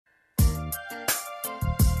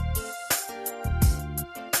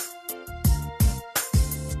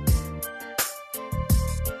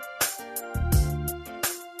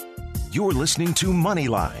You're listening to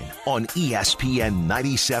Moneyline on ESPN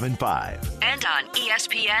 97.5. And on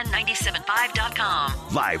ESPN975.com.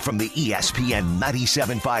 Live from the ESPN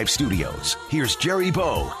 97.5 studios, here's Jerry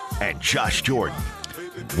Bowe and Josh Jordan.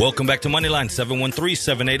 Welcome back to Moneyline,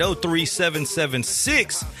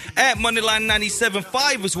 713-780-3776. At Moneyline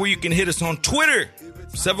 97.5 is where you can hit us on Twitter.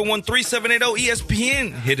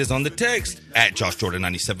 713-780-ESPN. Hit us on the text at Josh Jordan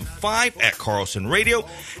 97.5, at Carlson Radio,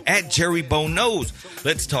 at Jerry Bowe Knows.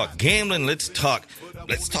 Let's talk gambling. Let's talk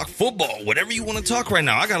football. Whatever you want to talk right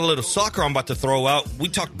now. I got a little soccer I'm about to throw out. We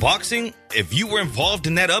talked boxing. If you were involved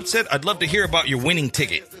in that upset, I'd love to hear about your winning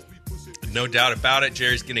ticket. No doubt about it.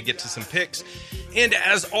 Jerry's going to get to some picks. And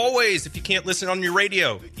as always, if you can't listen on your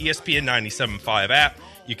radio, ESPN 97.5 app.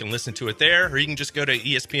 You can listen to it there, or you can just go to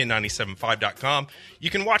ESPN975.com.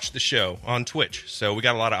 You can watch the show on Twitch. So we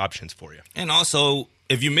got a lot of options for you. And also,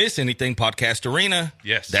 if you miss anything, Podcast Arena.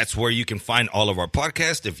 Yes. That's where you can find all of our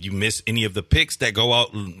podcasts. If you miss any of the picks that go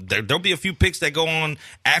out, there'll be a few picks that go on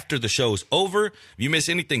after the show is over. If you miss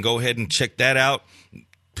anything, go ahead and check that out.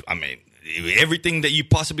 I mean, everything that you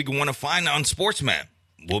possibly want to find on SportsMap.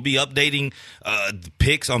 We'll be updating the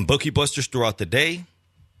picks on Bookie Busters throughout the day.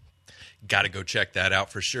 Got to go check that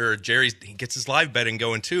out for sure. He gets his live betting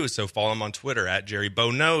going too, so follow him on Twitter at Jerry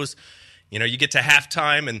Bowe Knows. You know, you get to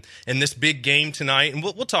halftime and this big game tonight, and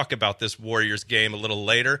we'll talk about this Warriors game a little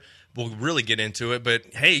later. We'll really get into it,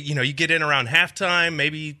 but hey, you know, you get in around halftime,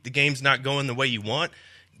 maybe the game's not going the way you want.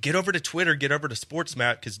 Get over to Twitter, get over to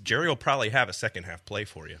SportsMap, because Jerry will probably have a second-half play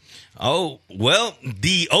for you. Oh, well,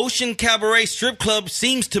 the Ocean Cabaret Strip Club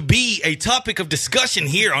seems to be a topic of discussion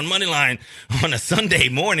here on Moneyline on a Sunday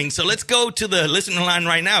morning. So let's go to the listener line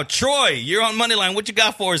right now. Troy, you're on Moneyline. What you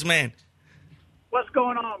got for us, man? What's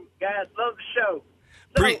going on, guys? Love the show.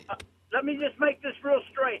 So, let me just make this real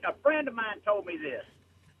straight. A friend of mine told me this.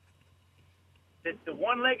 That the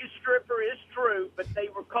one-legged stripper is true, but they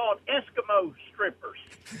were called Eskimo strippers.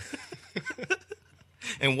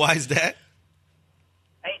 And why is that?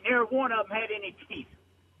 Ain't near one of them had any teeth.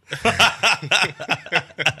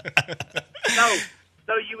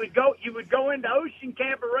 So you would go into Ocean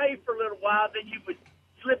Cabaret for a little while, then you would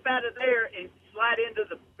slip out of there and slide into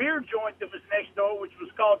the beer joint that was next door, which was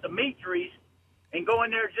called Dimitri's, and go in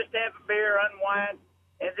there just to have a beer, unwind.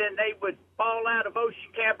 And then they would fall out of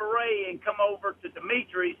Ocean Cabaret and come over to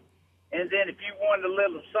Dimitri's. And then if you wanted a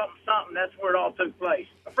little something, that's where it all took place.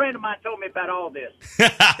 A friend of mine told me about all this.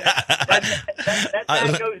 That's how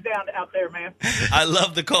it goes down out there, man. I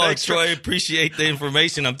love the call, Troy. Appreciate the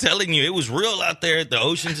information. I'm telling you, it was real out there. The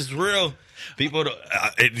oceans is real. People,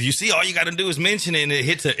 you see, all you got to do is mention it, and it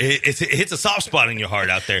hits a soft spot in your heart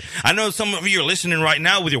out there. I know some of you are listening right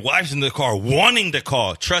now with your wives in the car, wanting to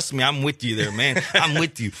call. Trust me, I'm with you there, man. I'm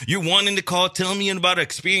with you. You're wanting to call. Tell me about an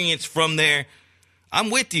experience from there. I'm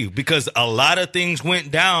with you, because a lot of things went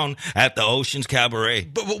down at the Oceans Cabaret.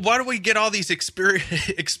 But why do we get all these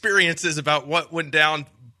experiences about what went down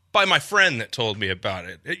by my friend that told me about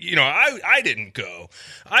it? You know, I didn't go.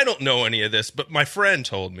 I don't know any of this, but my friend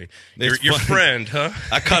told me. Your friend, huh?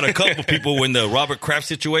 I caught a couple people when the Robert Kraft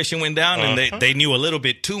situation went down, and they knew a little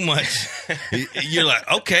bit too much. You're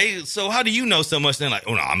like, okay, so how do you know so much? And they're like,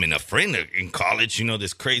 oh, no, I mean, a friend in college, you know,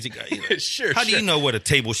 this crazy guy. Like, Sure. How do you know what a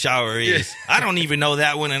table shower is? I don't even know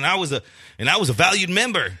that one, and I was a valued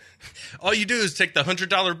member. All you do is take the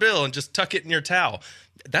 $100 bill and just tuck it in your towel.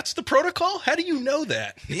 That's the protocol? How do you know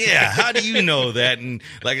that? Yeah, how do you know that? And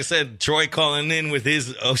like I said, Troy calling in with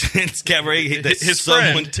his Oceans Cabaret. His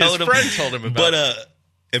friend told him about it. But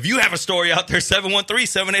if you have a story out there,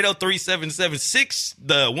 713-780-3776.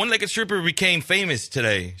 The one-legged stripper became famous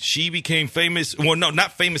today. She became famous. Well, no,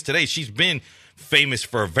 not famous today. She's been famous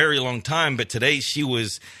for a very long time, but today she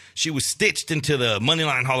was stitched into the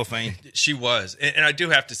Moneyline Hall of Fame. She was. And I do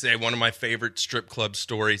have to say, one of my favorite strip club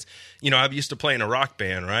stories, you know, I used to play in a rock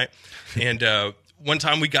band, right? And one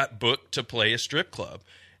time we got booked to play a strip club.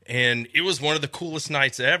 And it was one of the coolest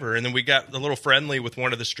nights ever. And then we got a little friendly with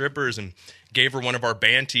one of the strippers and gave her one of our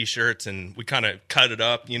band T-shirts. And we kind of cut it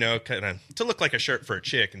up, you know, kind of to look like a shirt for a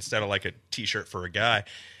chick instead of like a T-shirt for a guy.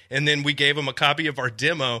 And then we gave him a copy of our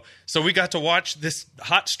demo. So we got to watch this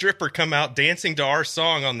hot stripper come out dancing to our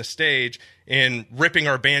song on the stage and ripping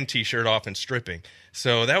our band T-shirt off and stripping.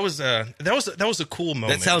 So that was a cool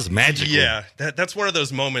moment. That sounds magical. Yeah, that's one of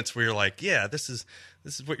those moments where you're like, yeah, this is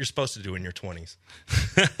what you're supposed to do in your 20s.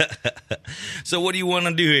 So what do you want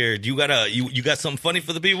to do here? You got something funny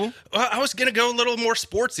for the people? I was going to go a little more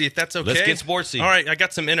sportsy, if that's okay. Let's get sportsy. All right, I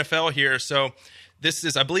got some NFL here. So this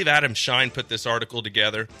is, I believe Adam Shine put this article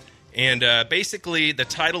together. And basically, the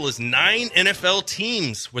title is 9 NFL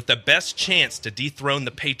teams with the best chance to dethrone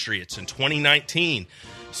the Patriots in 2019.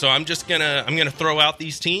 So I'm gonna throw out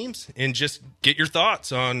these teams and just get your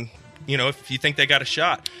thoughts on, if you think they got a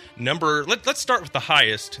shot. Let's start with the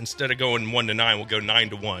highest. Instead of going 1 to 9, we'll go 9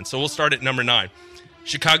 to 1. So we'll start at number 9.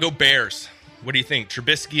 Chicago Bears. What do you think?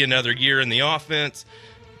 Trubisky, another year in the offense.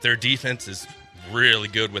 Their defense is really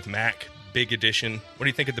good with Mac. Big addition. What do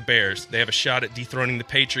you think of the Bears? They have a shot at dethroning the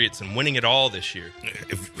Patriots and winning it all this year.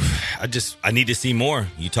 I need to see more.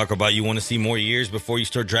 You talk about you want to see more years before you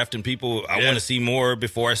start drafting people. I want to see more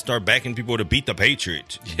before I start backing people to beat the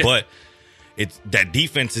Patriots. Yeah. But that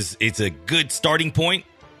defense it's a good starting point.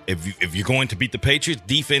 If you're going to beat the Patriots,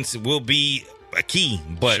 defense will be a key.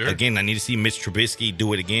 But again, I need to see Mitch Trubisky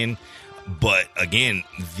do it again. But again,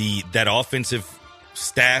 that offensive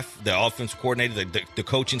staff, the offensive coordinator, the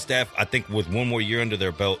coaching staff, I think with one more year under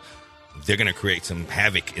their belt, they're going to create some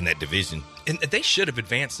havoc in that division. And they should have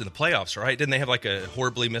advanced in the playoffs, right? Didn't they have like a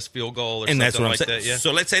horribly missed field goal or and something that's what like I'm saying. That? Yeah.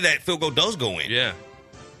 So let's say that field goal does go in. Yeah.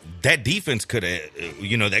 That defense could have,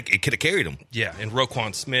 it could have carried them. Yeah, and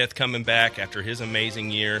Roquan Smith coming back after his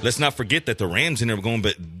amazing year. Let's not forget that the Rams ended up going,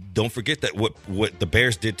 but don't forget that what the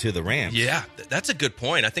Bears did to the Rams. Yeah, that's a good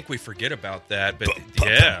point. I think we forget about that, but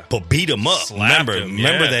beat them up. Slapped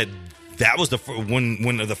Remember that was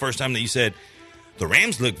when the first time that you said the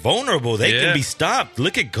Rams look vulnerable. They can be stopped.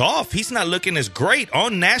 Look at Goff. He's not looking as great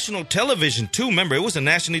on national television, too. Remember, it was a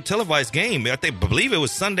nationally televised game. I believe it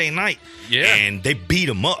was Sunday night. Yeah. And they beat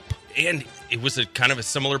him up. And it was a kind of a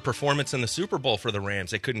similar performance in the Super Bowl for the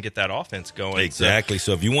Rams. They couldn't get that offense going. Exactly.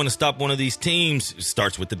 So if you want to stop one of these teams, it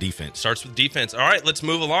starts with the defense. Starts with defense. All right, let's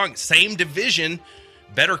move along. Same division,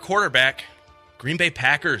 better quarterback. Green Bay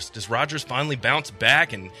Packers. Does Rodgers finally bounce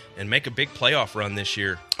back and make a big playoff run this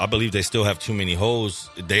year? I believe they still have too many holes.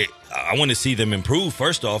 I want to see them improve,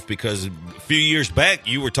 first off, because a few years back,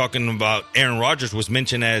 you were talking about Aaron Rodgers was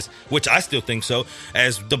mentioned as, which I still think so,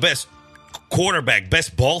 as the best quarterback,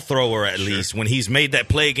 best ball thrower at least. When he's made that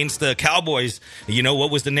play against the Cowboys, what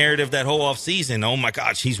was the narrative that whole offseason? Oh, my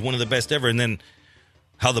gosh, he's one of the best ever. And then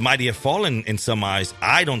how the mighty have fallen in some eyes.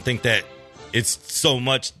 I don't think that it's so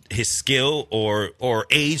much his skill or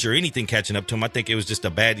age or anything catching up to him. I think it was just a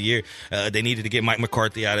bad year. They needed to get Mike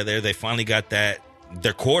McCarthy out of there. They finally got that.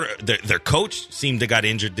 Their coach seemed to got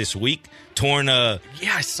injured this week. Torn. Yeah,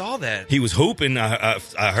 I saw that. He was hooping. I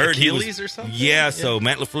heard Achilles or something. Yeah, so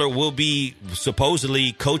Matt LaFleur will be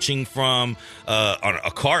supposedly coaching from on a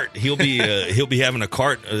cart. He'll be having a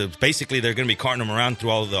cart. Basically, they're going to be carting him around through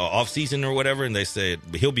all the off season or whatever. And they said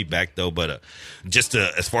he'll be back though. But just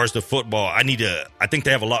as far as the football, I think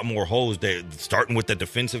they have a lot more holes. They're starting with the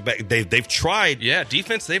defensive back. They've tried. Yeah,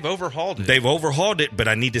 defense. They've overhauled it. They've overhauled it, but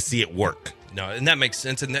I need to see it work. No, and that makes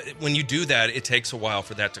sense. And when you do that, it takes a while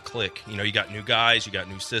for that to click. You got new guys, you got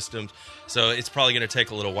new systems, so it's probably going to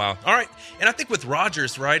take a little while. All right, and I think with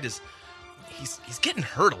Rodgers, right, is he's getting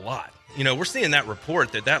hurt a lot. We're seeing that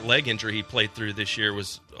report that leg injury he played through this year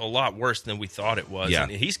was a lot worse than we thought it was. Yeah.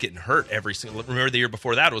 And he's getting hurt every single. Remember the year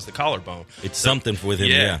before that was the collarbone. It's something with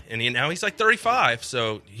him. Yeah. And now he's like 35,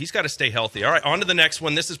 so he's got to stay healthy. All right, on to the next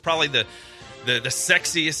one. This is probably the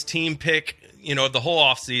sexiest team pick. The whole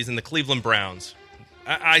offseason, the Cleveland Browns.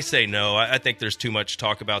 I say no. I think there's too much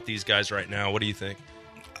talk about these guys right now. What do you think?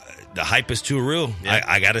 The hype is too real. Yeah.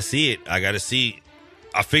 I got to see it.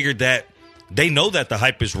 I figured that they know that the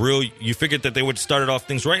hype is real. You figured that they would start off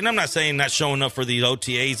things right. And I'm not saying not showing up for these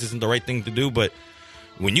OTAs isn't the right thing to do, but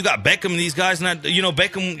when you got Beckham and these guys,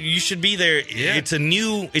 Beckham, you should be there. Yeah.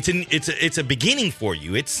 It's a beginning for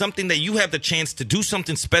you. It's something that you have the chance to do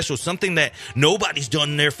something special, something that nobody's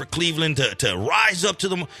done there for Cleveland to rise up to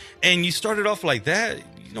them. And you started off like that.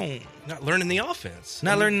 Not learning the offense.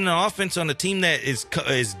 Not learning the offense on a team that is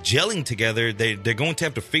gelling together. They're going to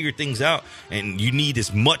have to figure things out, and you need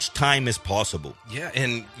as much time as possible. Yeah,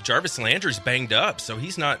 and Jarvis Landry's banged up, so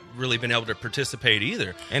he's not really been able to participate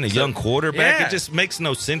either. And young quarterback, It just makes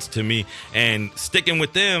no sense to me. And sticking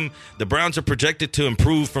with them, the Browns are projected to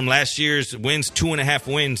improve from last year's wins,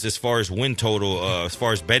 2.5 wins as far as win total, as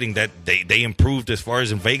far as betting. That they improved as far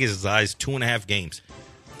as in Vegas' eyes, 2.5 games.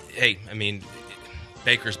 Hey, I mean,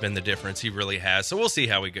 Baker's been the difference. He really has. So we'll see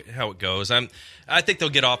how it goes. I think they'll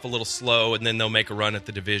get off a little slow, and then they'll make a run at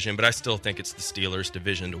the division, but I still think it's the Steelers'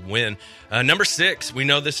 division to win. Number 6, we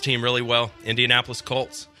know this team really well, Indianapolis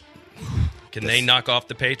Colts. Can they knock off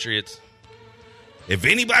the Patriots? If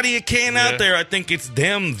anybody can out there, I think it's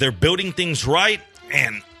them. They're building things right,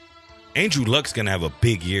 and Andrew Luck's going to have a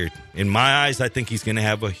big year. In my eyes, I think he's going to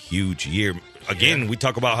have a huge year. Again, we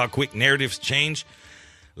talk about how quick narratives change.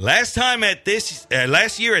 Last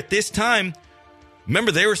year at this time,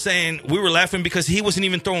 remember they were saying, we were laughing because he wasn't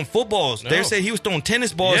even throwing footballs. No. They were saying he was throwing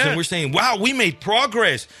tennis balls, and we're saying, wow, we made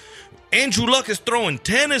progress. Andrew Luck is throwing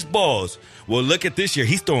tennis balls. Well, look at this year.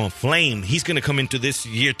 He's throwing flame. He's going to come into this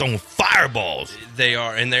year throwing fireballs. They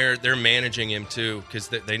are, and they're managing him too because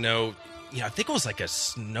they know. I think it was like a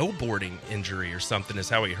snowboarding injury or something is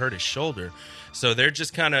how he hurt his shoulder. So they're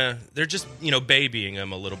just babying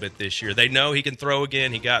him a little bit this year. They know he can throw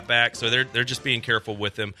again. He got back, so they're just being careful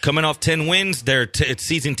with him. Coming off 10 wins, their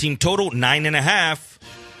season team total 9.5.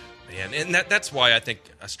 Man, and that's why I think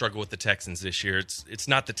I struggle with the Texans this year. It's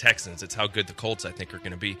not the Texans; it's how good the Colts I think are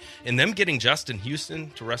going to be. And them getting Justin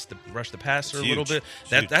Houston to rush the passer a little bit.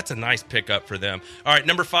 That's a nice pickup for them. All right,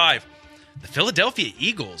 number 5, the Philadelphia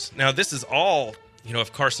Eagles. Now this is all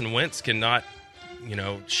if Carson Wentz cannot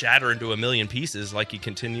shatter into a million pieces like he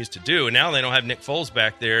continues to do, and now they don't have Nick Foles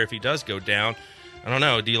back there. If he does go down, I don't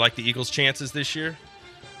know. Do you like the Eagles' chances this year?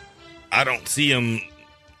 I don't see him.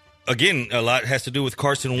 Again, a lot has to do with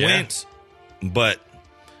Carson Wentz, but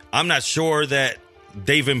I'm not sure that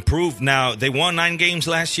they've improved. Now, they won 9 games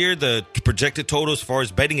last year. The projected total as far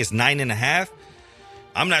as betting is 9.5.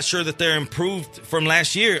 I'm not sure that they're improved from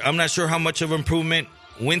last year. I'm not sure how much of improvement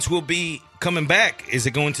Wentz will be coming back. Is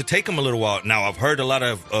it going to take him a little while? Now, I've heard a lot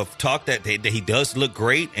of talk that he does look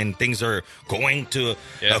great and things are going to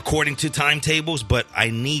according to timetables, but I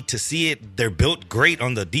need to see it. They're built great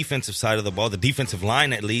on the defensive side of the ball, the defensive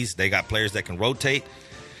line at least. They got players that can rotate.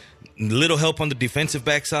 Little help on the defensive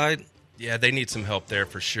backside. Yeah, they need some help there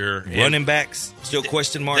for sure. Running backs, still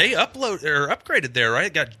question mark. They upgraded there,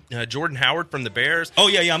 right? Got Jordan Howard from the Bears. Oh,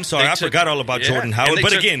 yeah, I'm sorry. I forgot all about Jordan Howard.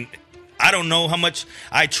 But again, I don't know how much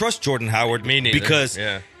I trust Jordan Howard. Me neither. Because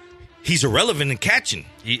he's irrelevant in catching.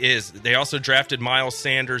 He is. They also drafted Miles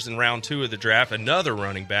Sanders in round 2 of the draft, another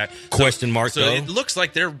running back. Question mark, though. So it looks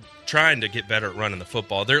like they're trying to get better at running the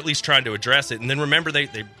football. They're at least trying to address it. And then remember, they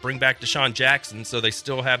bring back Deshaun Jackson, so they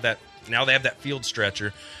still have that. Now they have that field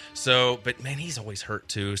stretcher. So, but man, he's always hurt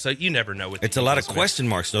too. So you never know. It's a lot of question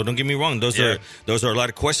marks, though. Don't get me wrong; those are a lot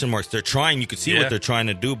of question marks. They're trying. You can see what they're trying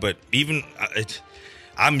to do, but even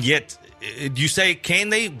I'm yet. You say, can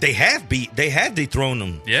they? They have dethroned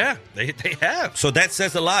them. Yeah, they have. So that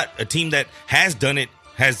says a lot. A team that has done it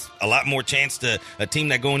has a lot more chance to a team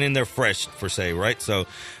that going in there fresh, per se, right? So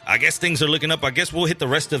I guess things are looking up. I guess we'll hit the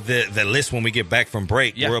rest of the list when we get back from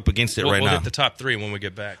break. Yeah. We're up against it right now. We'll hit the top 3 when we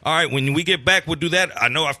get back. All right, when we get back, we'll do that. I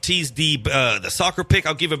know I've teased the soccer pick.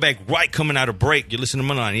 I'll give it back right coming out of break. You're listening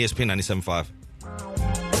to Moneyline, ESPN 97.5.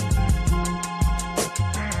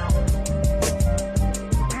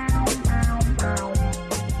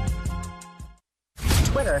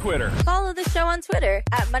 Twitter. Follow the show on Twitter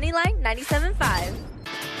at Moneyline 97.5.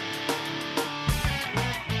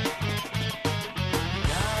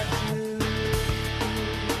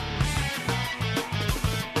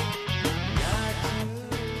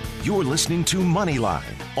 You're listening to Moneyline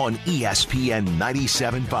on ESPN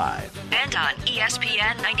 97.5. And on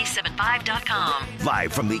ESPN975.com.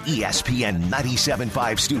 Live from the ESPN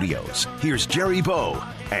 97.5 studios, here's Jerry Bow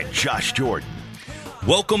and Josh Jordan.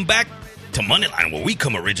 Welcome back to Moneyline, where we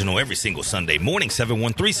come original every single Sunday morning,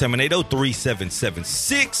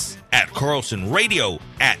 713-780-3776, at Carlson Radio,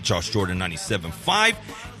 at Josh Jordan 97.5,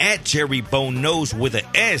 at Jerry Bone Knows with an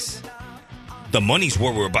S. The money's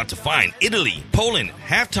where we're about to find Italy, Poland,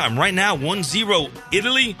 halftime right now, 1-0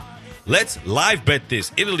 Italy. Let's live bet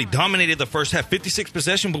this. Italy dominated the first half, 56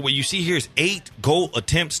 possession, but what you see here is 8 goal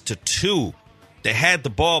attempts to 2. They had the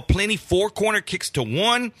ball plenty, 4 corner kicks to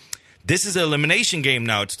 1. This is an elimination game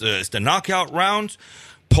now. It's the knockout rounds.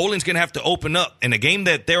 Poland's going to have to open up. In a game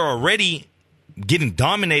that they're already getting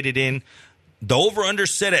dominated in, the over-under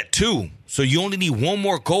set at 2. So you only need one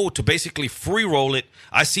more goal to basically free roll it.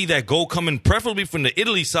 I see that goal coming preferably from the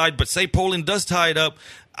Italy side, but say Poland does tie it up,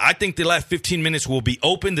 I think the last 15 minutes will be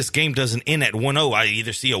open. This game doesn't end at 1-0. I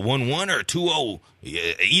either see a 1-1 or a 2-0.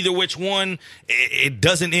 Either which one, it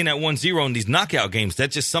doesn't end at 1-0 in these knockout games.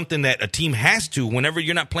 That's just something that a team has to. Whenever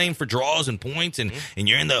you're not playing for draws and points, and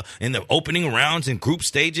you're in the opening rounds and group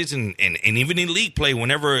stages, and even in league play,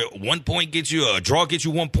 whenever 1 point gets you, a draw gets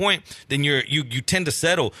you 1 point, then you tend to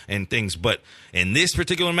settle and things. But in this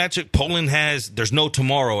particular matchup, Poland there's no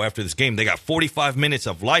tomorrow after this game. They got 45 minutes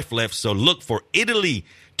of life left, so look for Italy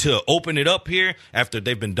to open it up here after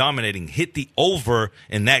they've been dominating. Hit the over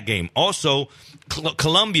in that game. Also,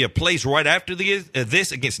 Colombia plays right after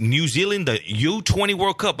this against New Zealand, the U20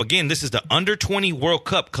 World Cup. Again, this is the Under-20 World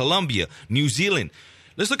Cup. Colombia, New Zealand.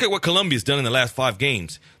 Let's look at what Colombia's done in the last 5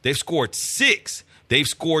 games. They've scored 6. They've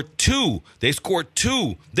scored 2. They've scored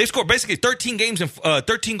 2. They've scored basically 13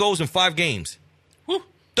 goals in 5 games. Woo.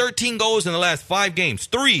 13 goals in the last 5 games.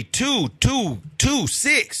 3, 2, 2, 2,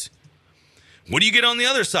 6. What do you get on the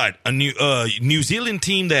other side? A New Zealand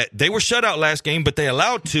team that they were shut out last game, but they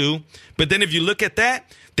allowed 2. But then if you look at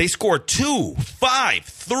that, they scored 2, 5,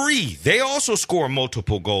 3. They also score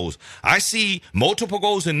multiple goals. I see multiple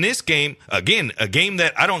goals in this game. Again, a game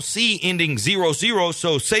that I don't see ending 0-0.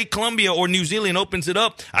 So say Colombia or New Zealand opens it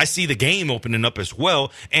up, I see the game opening up as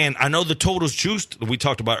well. And I know the total's juiced. We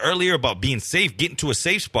talked about earlier about being safe, getting to a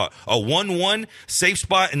safe spot. A 1-1 safe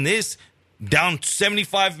spot in this, down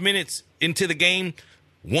 75 minutes into the game.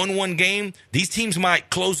 1-1 game, these teams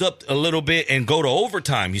might close up a little bit and go to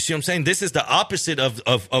overtime. You see what I'm saying? This is the opposite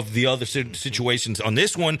of the other situations. On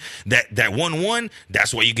this one, that 1-1,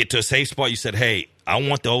 that's why you get to a safe spot. You said, hey, I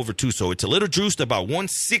want the over 2. So it's a little juiced, about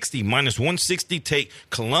 160, minus 160. Take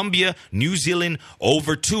Colombia, New Zealand,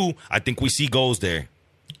 over 2. I think we see goals there.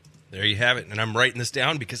 There you have it. And I'm writing this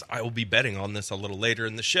down because I will be betting on this a little later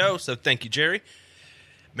in the show. So thank you, Jerry.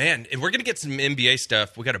 Man, and we're going to get some NBA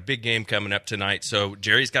stuff. We got a big game coming up tonight, so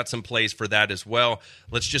Jerry's got some plays for that as well.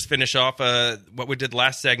 Let's just finish off what we did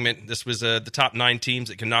last segment. This was the top 9 teams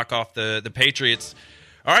that can knock off the Patriots.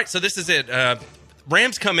 All right, so this is it.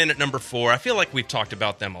 Rams come in at number 4. I feel like we've talked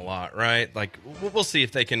about them a lot, right? Like, we'll see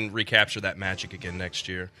if they can recapture that magic again next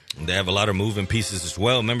year. They have a lot of moving pieces as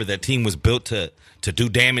well. Remember, that team was built to do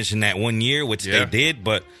damage in that 1 year, which they did,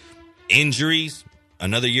 but injuries,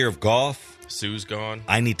 another year of golf. Sue's gone.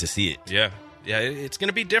 I need to see it. Yeah, it's going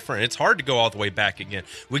to be different. It's hard to go all the way back again.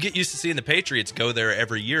 We get used to seeing the Patriots go there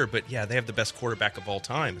every year, but yeah, they have the best quarterback of all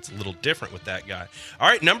time. It's a little different with that guy. All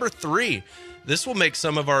right, number 3. This will make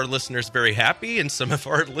some of our listeners very happy and some of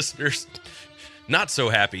our listeners not so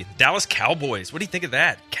happy. Dallas Cowboys. What do you think of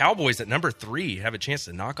that? Cowboys at number 3 have a chance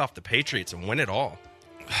to knock off the Patriots and win it all.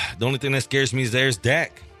 The only thing that scares me is there's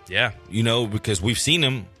Dak. Yeah. You know, because we've seen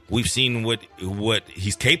him. We've seen what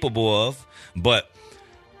he's capable of. But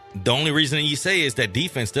the only reason that you say is that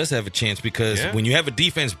defense does have a chance, because when you have a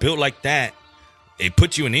defense built like that, it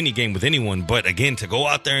puts you in any game with anyone. But again, to go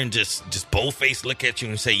out there and just bold-faced look at you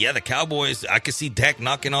and say, yeah, the Cowboys, I could see Dak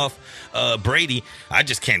knocking off Brady. I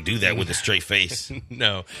just can't do that with a straight face.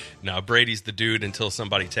 No, Brady's the dude until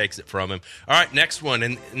somebody takes it from him. All right, next one.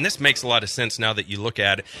 And this makes a lot of sense now that you look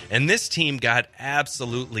at it. And this team got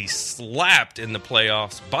absolutely slapped in the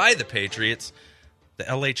playoffs by the Patriots,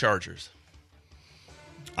 the LA Chargers.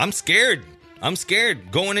 I'm scared.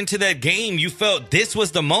 Going into that game, you felt this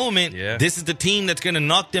was the moment. Yeah. This is the team that's going to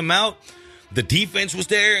knock them out. The defense was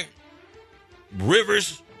there.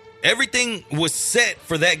 Rivers, everything was set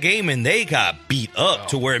for that game, and they got beat up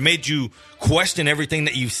to where it made you question everything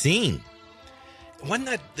that you've seen. Wasn't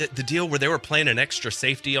that the deal where they were playing an extra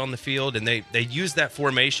safety on the field, and they used that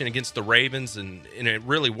formation against the Ravens, and it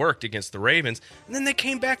really worked against the Ravens, and then they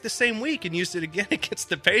came back the same week and used it again against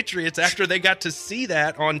the Patriots after they got to see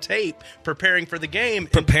that on tape preparing for the game.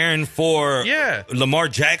 Preparing for Lamar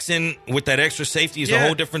Jackson with that extra safety is a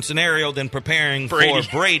whole different scenario than preparing for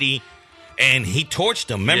Brady. And he torched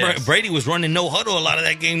them. Remember, Brady was running no huddle a lot of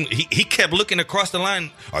that game. He kept looking across the line.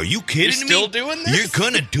 Are you kidding me? Still doing this?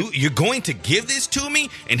 You're going to give this to me?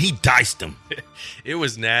 And he diced him. It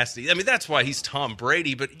was nasty. I mean, that's why he's Tom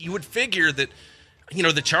Brady. But you would figure that,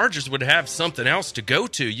 the Chargers would have something else to go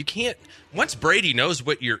to. You can't. Once Brady knows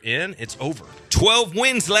what you're in, it's over. 12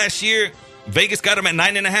 wins last year. Vegas got him at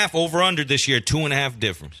 9.5 over under this year. 2.5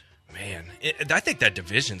 difference. Man, I think that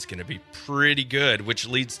division's going to be pretty good, which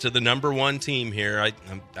leads to the number 1 team here.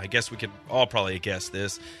 I guess we could all probably guess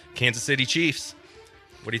this. Kansas City Chiefs.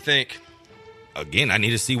 What do you think? Again, I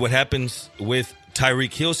need to see what happens with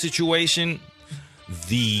Tyreek Hill's situation.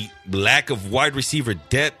 The lack of wide receiver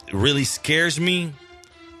depth really scares me.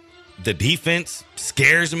 The defense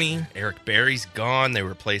scares me. Eric Berry's gone. They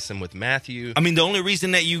replace him with Matthew. I mean, the only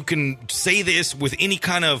reason that you can say this with any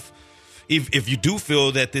kind of... If you do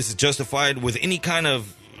feel that this is justified with any kind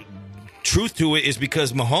of truth to it, is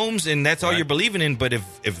because Mahomes, and that's all you're believing in. But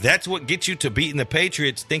if that's what gets you to beating the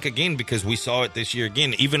Patriots, think again, because we saw it this year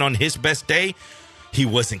again. Even on his best day, he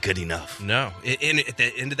wasn't good enough. No. And at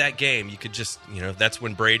the end of that game, you could just, that's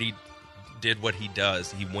when Brady did what he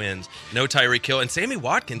does. He wins. No Tyreek Hill. And Sammy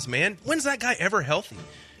Watkins, man, when's that guy ever healthy?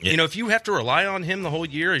 Yeah. If you have to rely on him the whole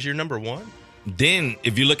year as your number 1. Then,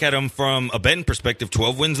 if you look at him from a betting perspective,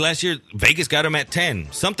 12 wins last year, Vegas got him at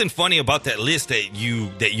 10. Something funny about that list that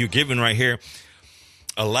you're giving right here.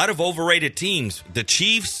 A lot of overrated teams. The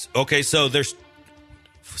Chiefs, okay, so there's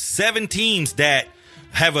 7 teams that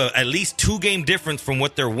have at least 2-game difference from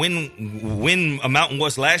what their win amount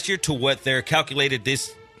was last year to what they're calculated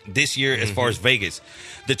this year as far as Vegas.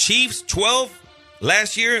 The Chiefs, 12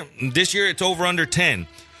 last year. This year, it's over under 10.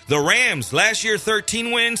 The Rams, last year,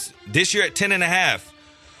 13 wins. This year at 10.5.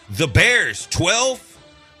 The Bears, 12.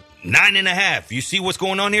 9.5. You see what's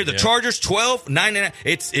going on here? The Chargers, 12, 9.5.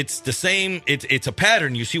 It's the same. It's a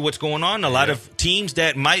pattern. You see what's going on? A lot of teams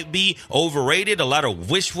that might be overrated, a lot of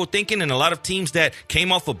wishful thinking, and a lot of teams that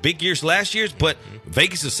came off of big years last year's. But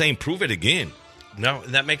Vegas is saying, prove it again. No,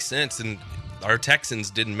 that makes sense. And our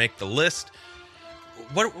Texans didn't make the list.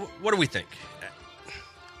 What do we think?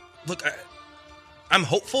 Look, I'm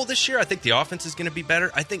hopeful this year. I think the offense is going to be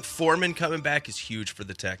better. I think Foreman coming back is huge for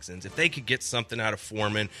the Texans. If they could get something out of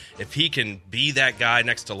Foreman, if he can be that guy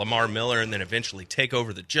next to Lamar Miller and then eventually take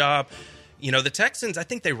over the job. You know, the Texans, I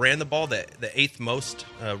think they ran the ball the 8th most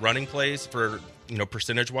running plays for,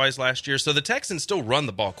 percentage-wise last year. So the Texans still run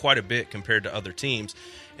the ball quite a bit compared to other teams.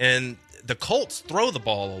 And the Colts throw the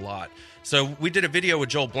ball a lot. So we did a video with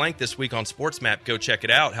Joel Blank this week on SportsMap. Go check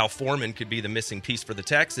it out, how Foreman could be the missing piece for the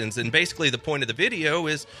Texans. And basically the point of the video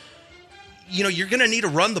is, you're going to need to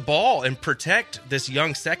run the ball and protect this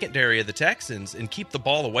young secondary of the Texans and keep the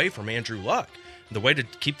ball away from Andrew Luck. The way to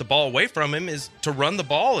keep the ball away from him is to run the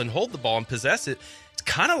ball and hold the ball and possess it. It's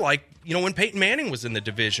kind of like, when Peyton Manning was in the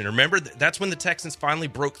division. Remember, that's when the Texans finally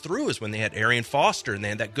broke through, is when they had Arian Foster and they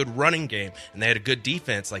had that good running game and they had a good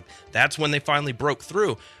defense. Like, that's when they finally broke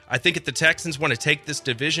through. I think if the Texans want to take this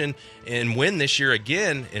division and win this year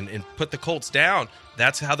again and put the Colts down,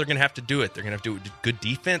 that's how they're going to have to do it. They're going to have to do it with good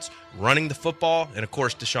defense, running the football, and, of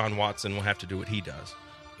course, Deshaun Watson will have to do what he does.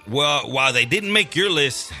 Well, while they didn't make your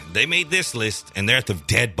list, they made this list, and they're at the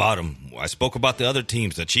dead bottom. I spoke about the other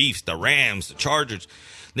teams, the Chiefs, the Rams, the Chargers.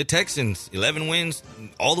 The Texans, 11 wins,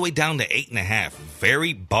 all the way down to 8.5.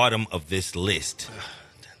 Very bottom of this list.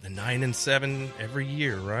 The 9-7 every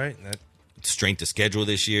year, right? Strength of schedule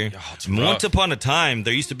this year. Oh, Once upon a time,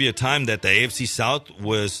 there used to be a time that the AFC South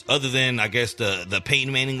was, other than, I guess, the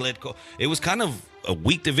Peyton Manning-led, it was kind of a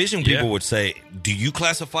weak division, people would say. Do you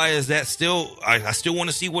classify as that still? I still want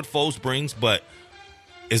to see what Foles brings, but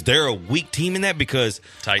is there a weak team in that? Because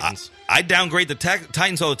Titans. I downgrade the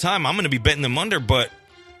Titans all the time. I'm going to be betting them under, but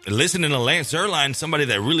listening to Lance Zierlein, somebody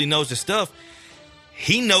that really knows his stuff,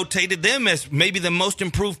 he notated them as maybe the most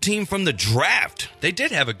improved team from the draft. They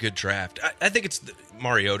did have a good draft. I think it's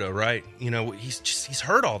Mariota, right? He's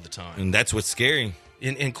hurt all the time. And that's what's scary.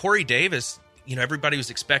 And Corey Davis, everybody was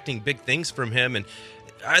expecting big things from him. And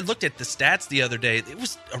I looked at the stats the other day. It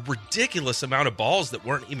was a ridiculous amount of balls that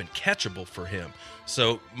weren't even catchable for him.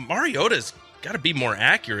 So Mariota's got to be more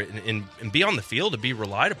accurate and be on the field to be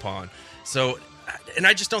relied upon. So, and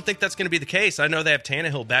I just don't think that's going to be the case. I know they have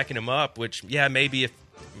Tannehill backing him up, which, maybe if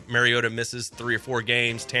Mariota misses 3 or 4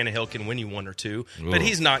 games, Tannehill can win you 1 or 2. Ooh. But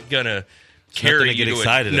he's not going to carry you get to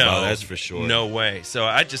excited it. about, that's for sure. No way. So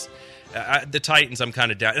the Titans, I'm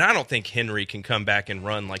kind of down. And I don't think Henry can come back and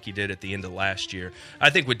run like he did at the end of last year. I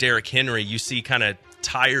think with Derrick Henry, you see kind of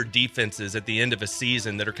tired defenses at the end of a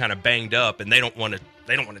season that are kind of banged up, and they don't want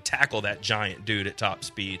to tackle that giant dude at top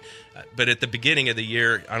speed. But at the beginning of the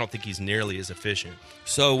year, I don't think he's nearly as efficient.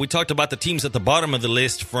 So we talked about the teams at the bottom of the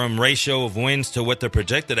list from ratio of wins to what they're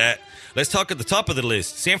projected at. Let's talk at the top of the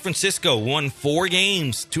list. San Francisco won 4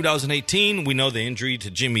 games 2018. We know the injury to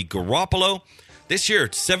Jimmy Garoppolo. This year,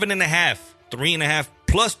 7.5, 3.5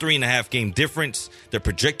 plus 3.5 game difference. They're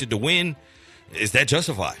projected to win. Is that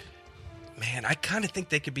justified? Man, I kind of think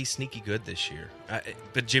they could be sneaky good this year.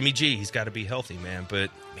 But Jimmy G, he's got to be healthy, man. But,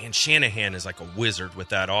 man, Shanahan is like a wizard with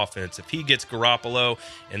that offense. If he gets Garoppolo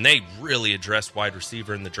and they really address wide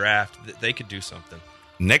receiver in the draft, they could do something.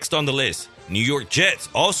 Next on the list, New York Jets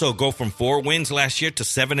also go from 4 wins last year to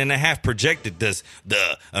 7.5 projected. Does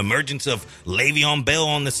the emergence of Le'Veon Bell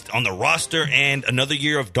on the roster and another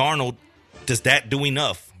year of Darnold, does that do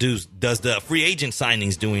enough? Does the free agent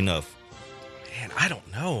signings do enough? Man, I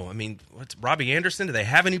don't know. I mean, what's Robbie Anderson? Do they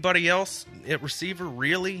have anybody else at receiver,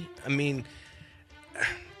 really? I mean,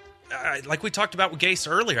 like we talked about with Gase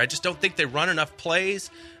earlier, I just don't think they run enough plays.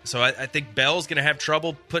 So I think Bell's going to have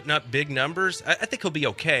trouble putting up big numbers. I think he'll be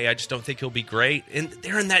okay. I just don't think he'll be great. And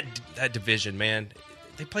they're in that division, man.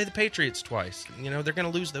 They play the Patriots twice. They're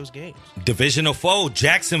going to lose those games. Divisional foe,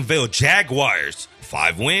 Jacksonville Jaguars.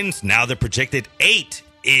 5 wins. Now they're projected 8.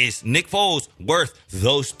 Is Nick Foles worth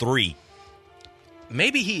those 3?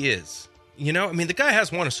 Maybe he is. The guy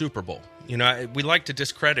has won a Super Bowl. We like to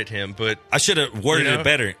discredit him, but I should have worded it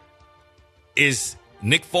better. Is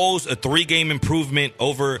Nick Foles a 3-game improvement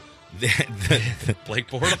over the Blake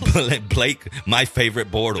Bortles? Blake, my favorite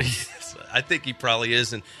Bortles. Yes, I think he probably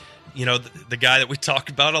is. And, the guy that we talk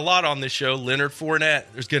about a lot on this show, Leonard Fournette,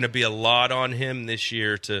 there's going to be a lot on him this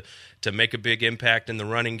year to make a big impact in the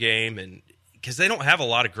running game. And because they don't have a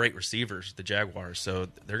lot of great receivers, the Jaguars, so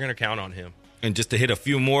they're going to count on him. And just to hit a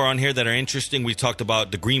few more on here that are interesting, we talked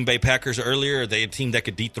about the Green Bay Packers earlier. They a team that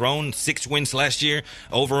could dethrone 6 wins last year,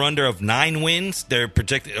 over-under of 9 wins. They're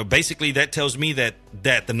projected. Basically, that tells me that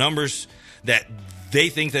the numbers that they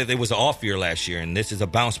think that it was an off year last year, and this is a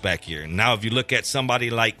bounce-back year. Now, if you look at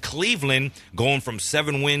somebody like Cleveland going from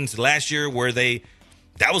 7 wins last year where that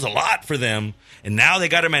was a lot for them, and now they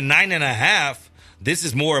got them at 9.5. This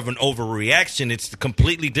is more of an overreaction. It's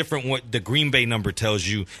completely different what the Green Bay number tells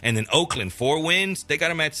you. And then Oakland, 4 wins. They got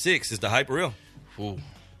them at 6. Is the hype real? Ooh.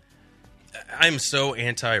 I'm so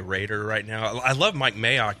anti-Raider right now. I love Mike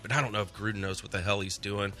Mayock, but I don't know if Gruden knows what the hell he's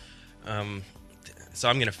doing. So I'm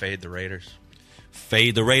going to fade the Raiders.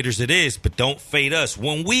 Fade the Raiders it is, but don't fade us.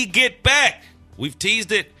 When we get back, we've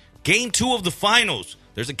teased it, Game 2 of the finals.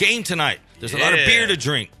 There's a game tonight. There's a lot of beer to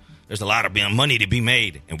drink. There's a lot of money to be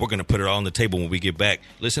made, and we're going to put it all on the table when we get back.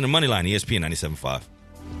 Listen to Moneyline, ESPN 97.5.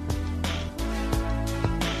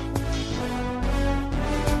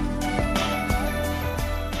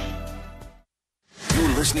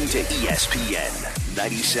 You're listening to ESPN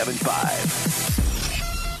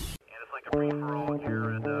 97.5. And it's like a free-for-all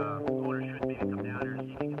here, and owner should be to come down here and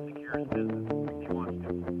see if he can secure his business if he wants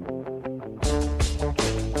to.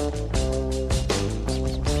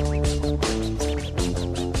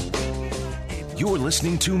 You're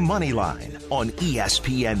listening to Moneyline on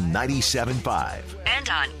ESPN 97.5. And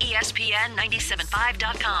on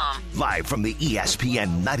ESPN975.com. Live from the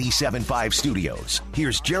ESPN 97.5 studios,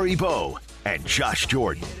 here's Jerry Bow and Josh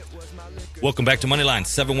Jordan. Welcome back to Moneyline,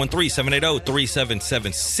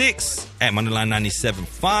 713-780-3776 at Moneyline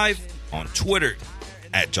 97.5 on Twitter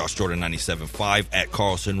at Josh Jordan 97.5 at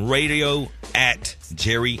Carlson Radio at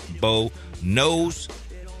Jerry Bow Knows.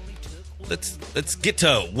 Let's get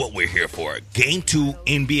to what we're here for. Game 2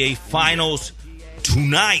 NBA Finals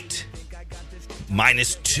tonight.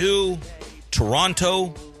 -2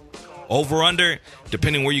 Toronto over under,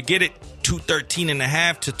 depending where you get it,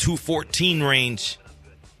 213.5 to 214 range.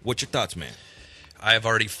 What's your thoughts, man? I have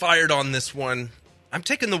already fired on this one. I'm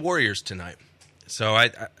taking the Warriors tonight. So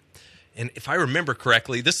and if I remember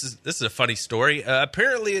correctly, this is a funny story.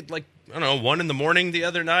 Apparently, at 1 in the morning the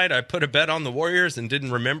other night, I put a bet on the Warriors and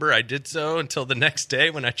didn't remember I did so until the next day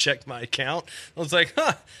when I checked my account. I was like,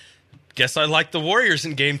 guess I like the Warriors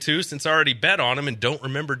in Game 2 since I already bet on them and don't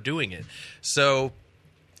remember doing it. So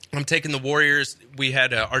I'm taking the Warriors. We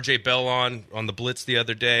had R.J. Bell on the Blitz the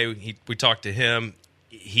other day. We talked to him.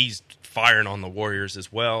 He's firing on the Warriors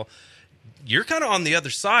as well. You're kind of on the other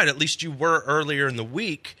side. At least you were earlier in the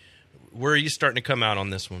week. Where are you starting to come out on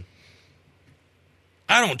this one?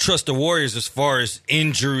 I don't trust the Warriors as far as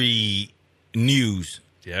injury news.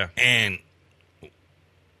 Yeah. And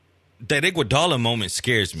that Iguodala moment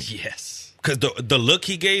scares me. Yes. Because the look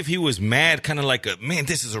he gave, he was mad, kind of like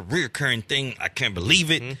this is a reoccurring thing. I can't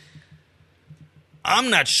believe it. Mm-hmm.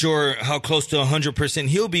 I'm not sure how close to 100%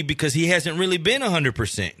 he'll be because he hasn't really been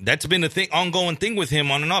 100%. That's been ongoing thing with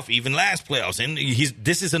him on and off, even last playoffs. And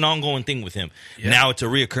this is an ongoing thing with him. Yeah. Now it's a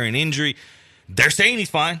reoccurring injury. They're saying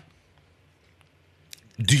he's fine.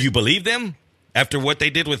 Do you believe them? After what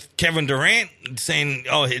they did with Kevin Durant, saying,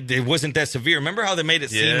 it wasn't that severe. Remember how they made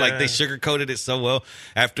it seem like they sugarcoated it so well?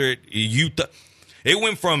 After it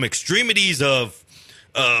went from extremities of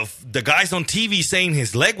the guys on TV saying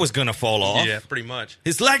his leg was going to fall off. Yeah, pretty much.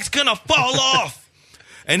 His leg's going to fall off.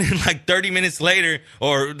 And then 30 minutes later,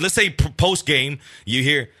 or let's say post-game, you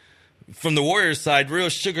hear from the Warriors side, real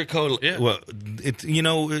sugarcoat. Yeah. Well,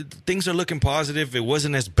 things are looking positive. It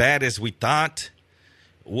wasn't as bad as we thought.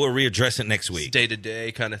 We'll readdress it next week.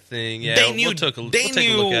 Day-to-day kind of thing. Yeah, we'll take a look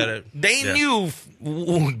at it. They knew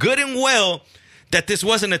good and well that this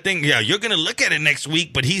wasn't a thing. Yeah, you're going to look at it next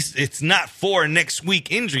week, but it's not for next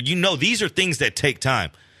week injury. These are things that take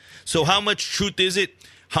time. So how much truth is it?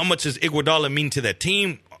 How much does Iguodala mean to that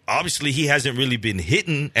team? Obviously, he hasn't really been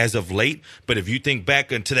hitting as of late, but if you think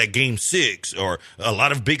back into that Game 6 or a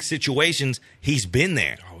lot of big situations, he's been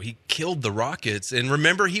there. Oh, he killed the Rockets. And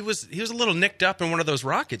remember, he was a little nicked up in one of those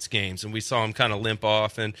Rockets games, and we saw him kind of limp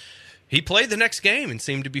off, and he played the next game and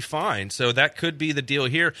seemed to be fine. So that could be the deal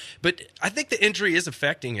here. But I think the injury is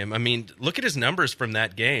affecting him. I mean, look at his numbers from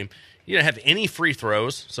that game. He didn't have any free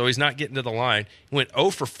throws, so he's not getting to the line. He went 0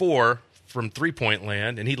 for 4 from three-point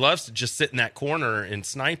land, and he loves to just sit in that corner and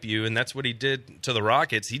snipe you, and that's what he did to the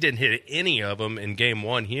Rockets. He didn't hit any of them in Game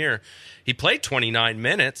 1 here. He played 29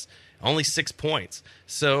 minutes, only 6 points.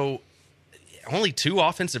 So only 2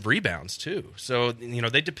 offensive rebounds, too. So,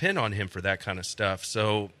 they depend on him for that kind of stuff.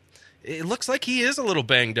 So it looks like he is a little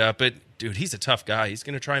banged up, but, dude, he's a tough guy. He's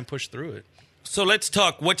going to try and push through it. So let's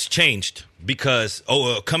talk what's changed because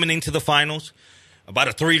coming into the finals, about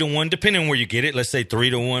a 3-1, depending on where you get it. Let's say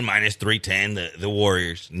 3-1, minus 310, the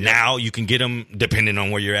Warriors. Yep. Now you can get them, depending on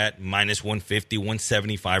where you're at, minus 150,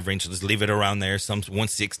 175 range. Let's leave it around there. Some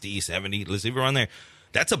 160, 70. Let's leave it around there.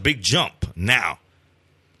 That's a big jump. Now,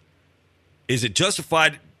 is it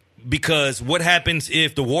justified? Because what happens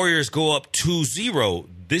if the Warriors go up 2-0?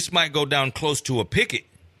 This might go down close to a picket.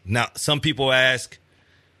 Now, some people ask,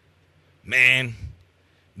 man,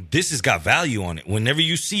 this has got value on it. Whenever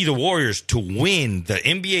you see the Warriors to win the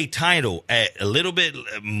NBA title at a little bit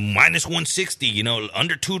minus 160,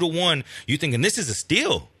 under 2-1, you're thinking this is a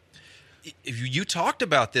steal. You talked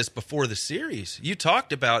about this before the series. You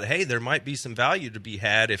talked about, hey, there might be some value to be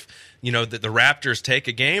had if, the Raptors take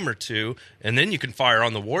a game or two, and then you can fire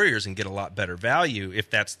on the Warriors and get a lot better value if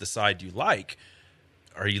that's the side you like.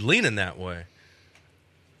 Are you leaning that way?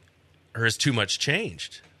 Or has too much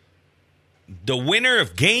changed? The winner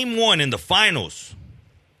of Game 1 in the finals,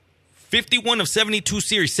 51 of 72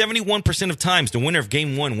 series, 71% of times the winner of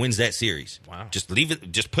Game 1 wins that series. Wow. Just leave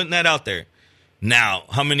it, just putting that out there. Now,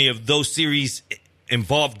 how many of those series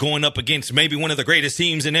involved going up against maybe one of the greatest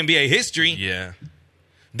teams in NBA history? Yeah.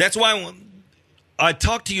 That's why I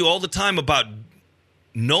talk to you all the time about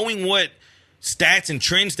knowing what stats and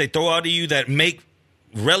trends they throw out at you that make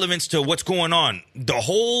relevance to what's going on. The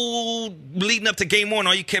whole leading up to Game 1,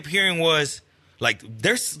 all you kept hearing was, like,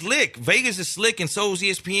 they're slick. Vegas is slick, and so is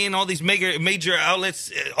ESPN, all these major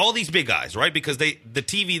outlets, all these big guys, right? Because the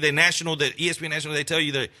TV, the ESPN National, they tell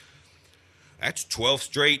you that that's 12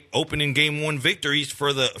 straight opening Game 1 victories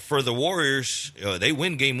for the Warriors. They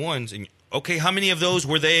win Game 1s. And, okay, how many of those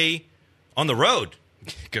were they on the road?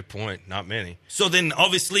 Good point. Not many. So then,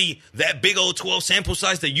 obviously, that big old 12 sample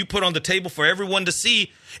size that you put on the table for everyone to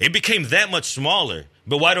see, it became that much smaller.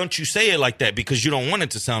 But why don't you say it like that? Because you don't want it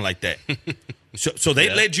to sound like that. So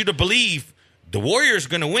they led you to believe the Warriors are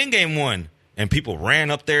going to win Game 1. And people ran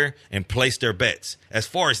up there and placed their bets. As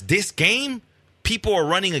far as this game, people are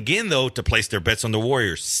running again, though, to place their bets on the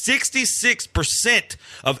Warriors. 66%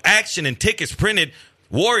 of action and tickets printed,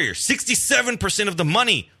 Warriors. 67% of the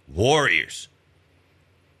money, Warriors.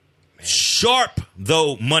 Man. Sharp,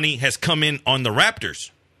 though, money has come in on the Raptors,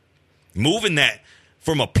 moving that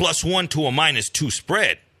from a +1 to a -2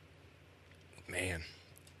 spread. Man.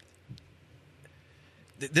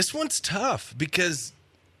 This one's tough because,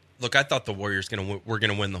 look, I thought the Warriors were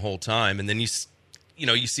going to win the whole time, and then you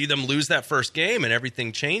see them lose that first game and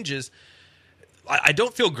everything changes. I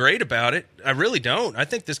don't feel great about it. I really don't. I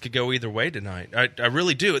think this could go either way tonight. I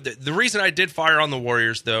really do. The reason I did fire on the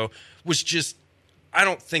Warriors, though, was just I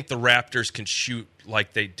don't think the Raptors can shoot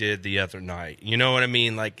like they did the other night. You know what I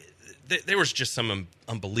mean? Like, there was just some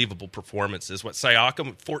unbelievable performances. What,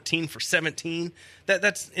 Siakam, 14 for 17?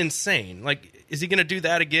 That's insane. Like, is he going to do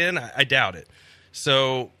that again? I doubt it.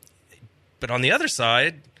 So, but on the other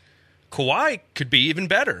side, Kawhi could be even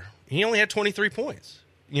better. He only had 23 points.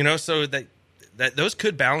 So that those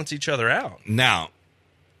could balance each other out. Now,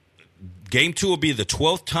 Game 2 will be the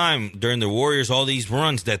 12th time during the Warriors, all these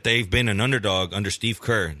runs, that they've been an underdog under Steve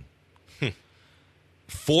Kerr.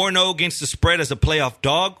 4-0 against the spread as a playoff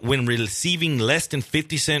dog when receiving less than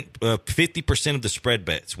 50% of the spread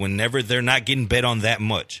bets, whenever they're not getting bet on that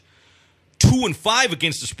much. 2-5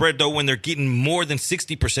 against the spread, though, when they're getting more than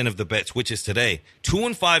 60% of the bets, which is today.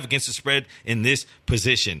 2-5 against the spread in this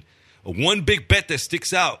position. One big bet that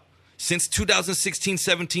sticks out since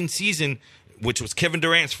 2016-17 season, which was Kevin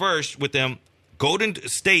Durant's first with them, Golden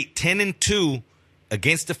State 10-2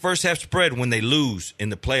 against the first half spread when they lose in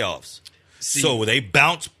the playoffs. So they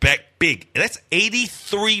bounce back big. That's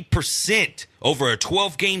 83% over a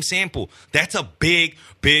 12-game sample. That's a big,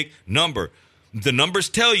 big number. The numbers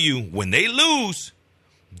tell you when they lose,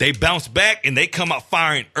 they bounce back and they come out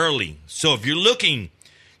firing early. So if you're looking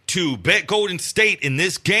to bet Golden State in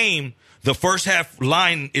this game, the first half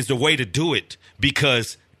line is the way to do it,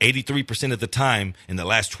 because 83% of the time in the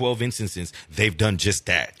last 12 instances, they've done just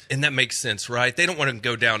that. And that makes sense, right? They don't want to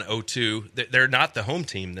go down 0-2. They're not the home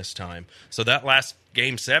team this time. So that last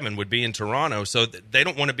Game 7 would be in Toronto. So they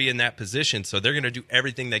don't want to be in that position. So they're going to do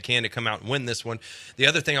everything they can to come out and win this one. The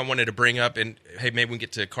other thing I wanted to bring up, and hey, maybe we can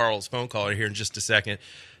get to Carl's phone call here in just a second.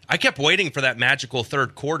 I kept waiting for that magical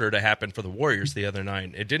third quarter to happen for the Warriors the other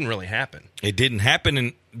night. It didn't really happen. It didn't happen,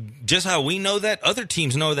 and just how we know that, other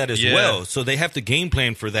teams know that as well. So they have to game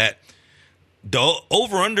plan for that. The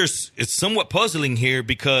over-unders is somewhat puzzling here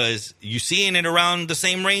because you're seeing it around the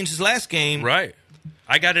same range as last game. Right.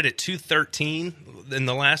 I got it at 213 in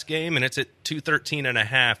the last game, and it's at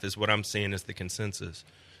 213.5 is what I'm seeing as the consensus.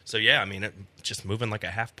 So, yeah, I mean, it just moving like a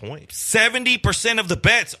half point. 70% of the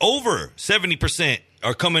bets, over 70%,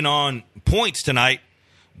 are coming on points tonight.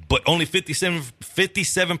 but only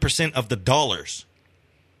 57% of the dollars.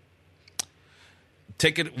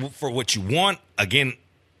 Take it for what you want. Again,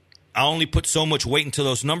 I only put so much weight into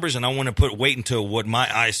those numbers, and I want to put weight into what my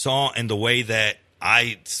eyes saw and the way that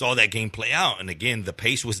I saw that game play out. And again, the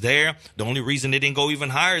pace was there. The only reason it didn't go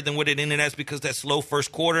even higher than what it ended as because that slow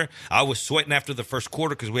first quarter. I was sweating after the first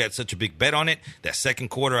quarter because we had such a big bet on it. That second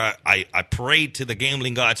quarter, I prayed to the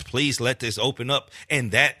gambling gods, please let this open up.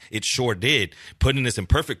 And that it sure did, putting us in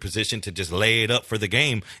perfect position to just lay it up for the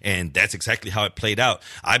game. And that's exactly how it played out.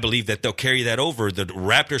 I believe that they'll carry that over. The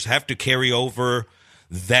Raptors have to carry over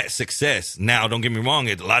that success. Now, don't get me wrong.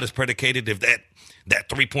 A lot is predicated if that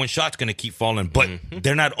 3-point shot's going to keep falling. But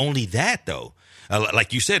they're not only that, though.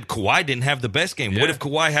 Like you said, Kawhi didn't have the best game. What if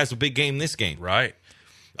Kawhi has a big game this game? Right.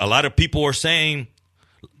 A lot of people are saying,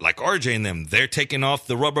 like RJ and them, they're taking off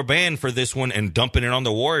the rubber band for this one and dumping it on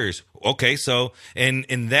the Warriors. Okay, so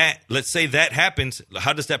in that, let's say that happens.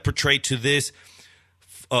 How does that portray to this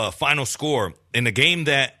final score? In a game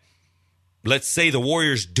that, let's say the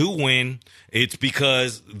Warriors do win, it's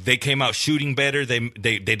because they came out shooting better. They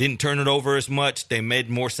didn't turn it over as much. They made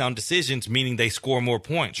more sound decisions, meaning they score more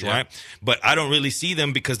points, right? But I don't really see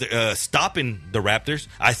them because they're stopping the Raptors.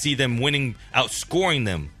 I see them winning, outscoring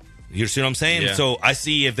them. You see what I'm saying? Yeah. So I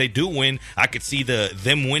see if they do win, I could see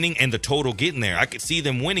them winning and the total getting there. I could see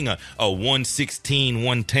them winning a 116,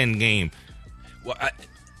 110 game. Well,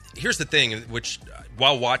 here's the thing, which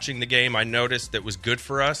while watching the game, I noticed that was good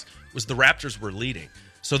for us, was the Raptors were leading.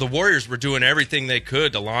 So the Warriors were doing everything they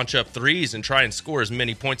could to launch up threes and try and score as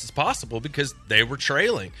many points as possible because they were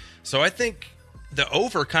trailing. So I think the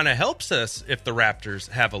over kind of helps us if the Raptors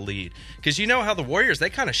have a lead. Because you know how the Warriors,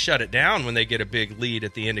 they kind of shut it down when they get a big lead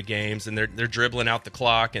at the end of games and they're dribbling out the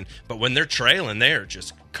clock. But when they're trailing,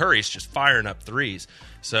 Curry's just firing up threes.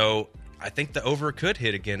 So I think the over could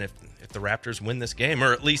hit again if the Raptors win this game,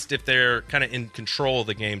 or at least if they're kind of in control of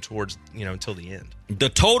the game towards, until the end. The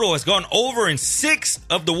total has gone over in 6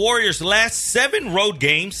 of the Warriors' last 7 road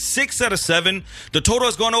games, 6 out of 7. The total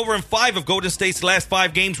has gone over in 5 of Golden State's last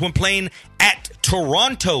 5 games when playing at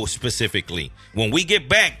Toronto specifically. When we get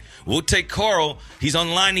back, we'll take Carl. He's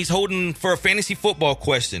online. He's holding for a fantasy football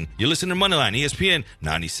question. You're listening to Moneyline, ESPN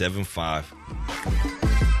 97.5.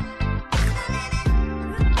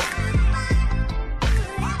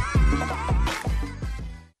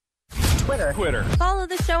 Twitter. Follow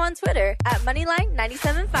the show on Twitter at Moneyline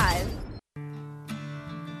 97.5.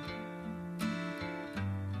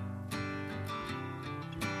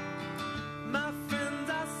 My friends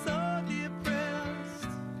are so depressed.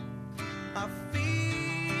 I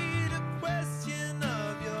feed a question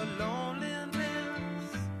of your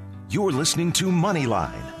loneliness. You're listening to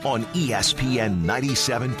Moneyline on ESPN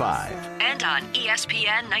 97.5. And on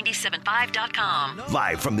ESPN975.com.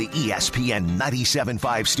 Live from the ESPN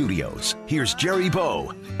 97.5 studios, here's Jerry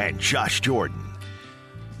Bow and Josh Jordan.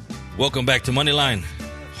 Welcome back to Moneyline.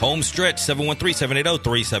 Home stretch,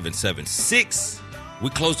 713-780-3776. We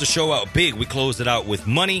closed the show out big. We closed it out with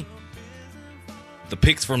money. The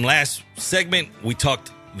picks from last segment, we talked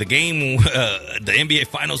the game, the NBA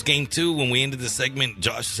Finals game 2. When we ended the segment,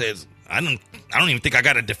 Josh says, I don't even think I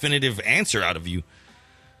got a definitive answer out of you.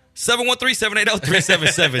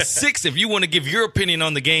 713-780-3776. If you want to give your opinion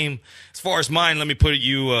on the game, as far as mine, let me put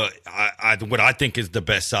you what I think is the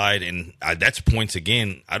best side, and that's points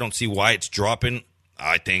again. I don't see why it's dropping.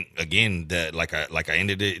 I think again that like I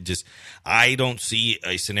ended it. Just I don't see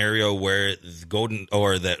a scenario where the Golden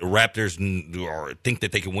or the Raptors think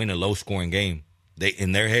that they can win a low scoring game. They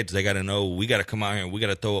in their heads they got to know we got to come out here and we got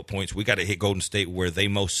to throw up points. We got to hit Golden State where they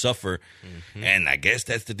most suffer, and I guess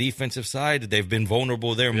that's the defensive side. They've been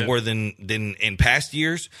vulnerable there more than in past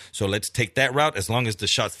years. So let's take that route as long as the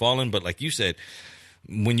shot's falling. But like you said,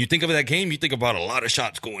 when you think of that game, you think about a lot of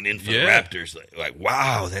shots going in for the Raptors. Like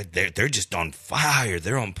wow, they're just on fire.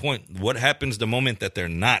 They're on point. What happens the moment that they're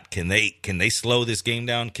not? Can they slow this game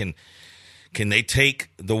down? Can they take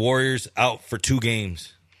the Warriors out for 2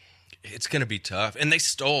 games? It's going to be tough. And they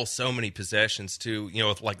stole so many possessions, too,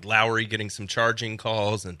 with like Lowry getting some charging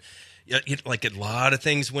calls. And like a lot of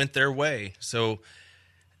things went their way. So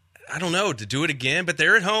I don't know, to do it again. But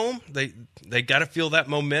they're at home. They got to feel that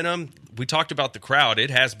momentum. We talked about the crowd. It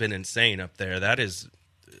has been insane up there. That is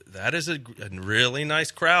a really nice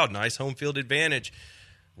crowd, nice home field advantage.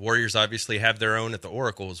 Warriors obviously have their own at the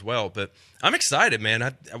Oracle as well. But I'm excited,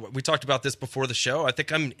 man. We talked about this before the show. I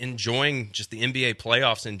think I'm enjoying just the NBA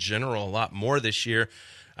playoffs in general a lot more this year.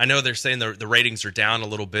 I know they're saying the ratings are down a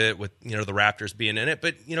little bit with, the Raptors being in it,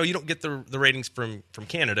 but, you don't get the ratings from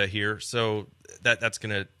Canada here, so that's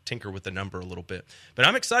going to tinker with the number a little bit. But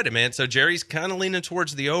I'm excited, man. So Jerry's kind of leaning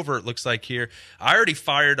towards the over, it looks like here. I already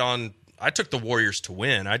I took the Warriors to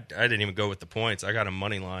win. I didn't even go with the points. I got a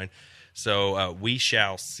money line. So we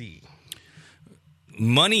shall see.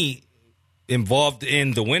 Money involved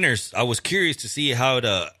in the winners. I was curious to see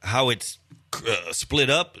how it's split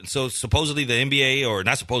up. So supposedly the NBA, or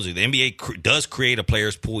not supposedly, the NBA does create a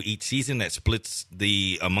players pool each season that splits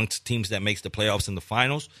amongst teams that makes the playoffs and the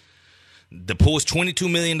finals. The pool is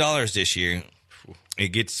 $22 million this year. It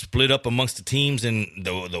gets split up amongst the teams, and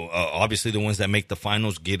obviously the ones that make the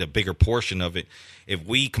finals get a bigger portion of it. If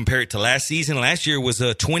we compare it to last year was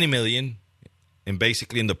 $20 million, and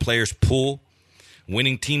basically in the players pool,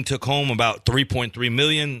 winning team took home about $3.3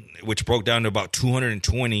 million, which broke down to about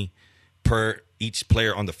 $220 per each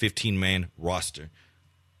player on the 15-man roster.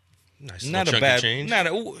 Nice, not a bad change. Not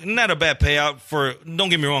a bad payout for. Don't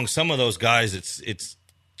get me wrong, some of those guys it's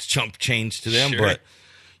chump change to them, sure. But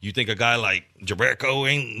you think a guy like Jabarico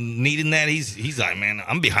ain't needing that? He's like, man,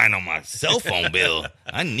 I'm behind on my cell phone bill.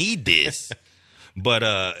 I need this. But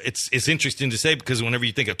it's interesting to say, because whenever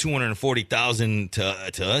you think of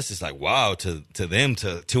 $240,000 to us, it's like, wow. To them,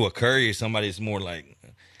 to a Curry or somebody, it's more like,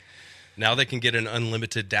 now they can get an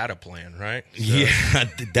unlimited data plan, right? So. Yeah,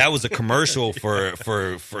 that was a commercial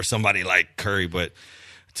for somebody like Curry. But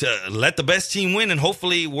to let the best team win, and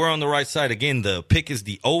hopefully we're on the right side. Again, the pick is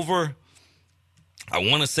the over. I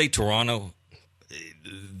want to say Toronto.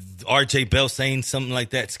 RJ Bell saying something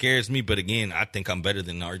like that scares me, but again, I think I'm better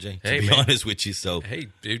than RJ, to be honest with you. So, hey,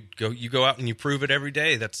 dude, you go out and you prove it every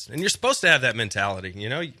day. And you're supposed to have that mentality.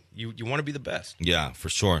 You want to be the best. Yeah, for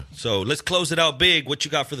sure. So let's close it out big. What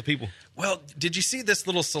you got for the people? Well, did you see this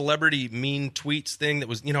little celebrity mean tweets thing that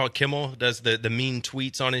was, Kimmel does the mean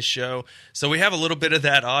tweets on his show? So we have a little bit of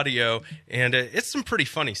that audio, and it's some pretty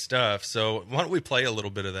funny stuff. So why don't we play a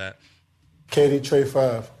little bit of that? Katie, Trey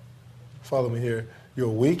 5, follow me here. You're a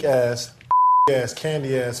weak ass,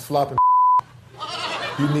 candy ass, flopping.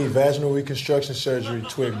 You need vaginal reconstruction surgery,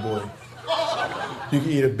 twig boy. You can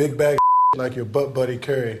eat a big bag of like your butt buddy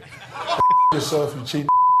Curry. Yourself, you cheat.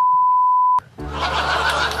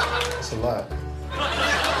 That's a lot.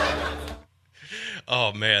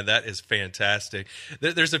 Oh, man, that is fantastic.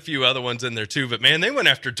 There's a few other ones in there, too. But, man, they went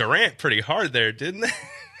after Durant pretty hard there, didn't they?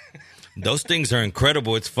 Those things are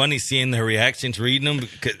incredible. It's funny seeing their reactions, reading them,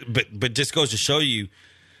 but just goes to show you,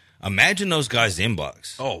 imagine those guys'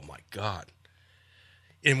 inbox. Oh, my God.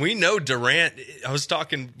 And we know Durant, I was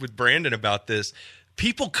talking with Brandon about this,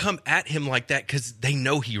 people come at him like that because they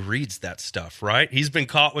know he reads that stuff, right? He's been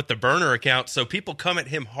caught with the burner account, so people come at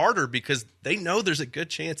him harder because they know there's a good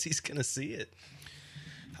chance he's going to see it.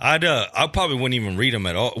 I probably wouldn't even read them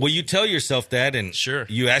at all. Well, you tell yourself that, and sure,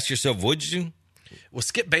 you ask yourself, would you? Well,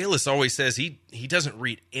 Skip Bayless always says he doesn't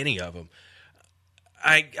read any of them.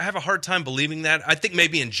 I have a hard time believing that. I think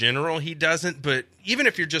maybe in general he doesn't, but even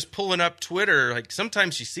if you're just pulling up Twitter, like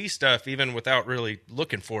sometimes you see stuff even without really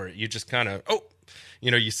looking for it. You just kind of,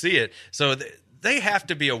 you see it. So they have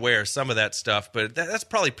to be aware of some of that stuff, but that's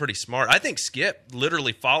probably pretty smart. I think Skip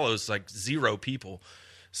literally follows like 0 people.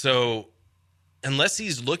 So unless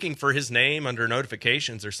he's looking for his name under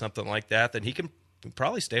notifications or something like that, then he can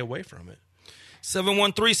probably stay away from it.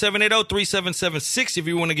 713-780-3776 if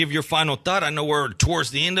you want to give your final thought. I know we're towards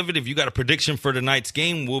the end of it. If you got a prediction for tonight's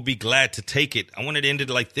game, we'll be glad to take it. I wanted to end it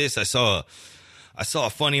like this. I saw a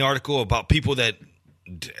funny article about people that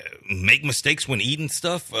make mistakes when eating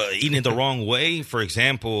stuff, eating it the wrong way. For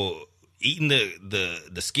example, eating the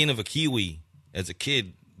skin of a kiwi as a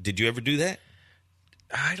kid. Did you ever do that?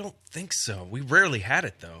 I don't think so. We rarely had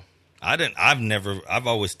it though. I've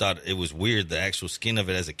always thought it was weird, the actual skin of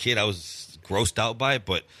it as a kid. I was grossed out by it,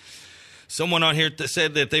 but someone on here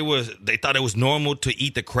said that they thought it was normal to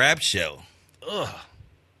eat the crab shell. Ugh.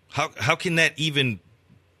 How can that even?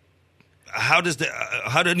 How did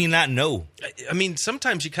he not know? I mean,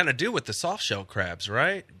 sometimes you kind of do with the soft shell crabs,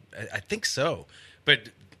 right? I think so, but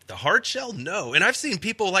the hard shell, no. And I've seen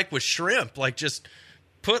people like with shrimp, like just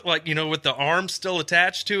put like with the arms still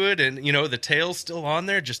attached to it, and the tail's still on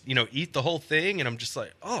there, just eat the whole thing. And I'm just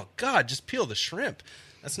like, oh God, just peel the shrimp.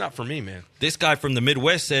 That's not for me, man. This guy from the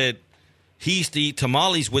Midwest said he used to eat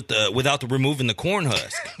tamales without removing the corn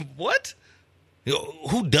husk. What?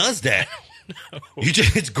 Who does that? No. You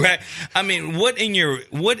just grab. I mean, what in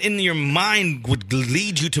your mind would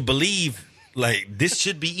lead you to believe like this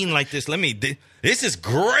should be eaten like this? This is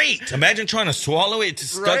great. Imagine trying to swallow it;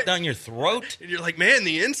 it's stuck down your throat. And you're like, man,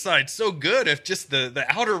 the inside's so good. If just the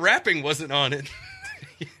outer wrapping wasn't on it.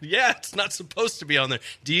 Yeah, it's not supposed to be on there.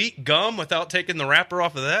 Do you eat gum without taking the wrapper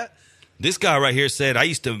off of that? This guy right here said, I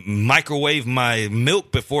used to microwave my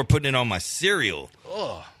milk before putting it on my cereal.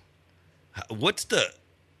 Oh. What's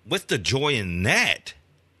the joy in that?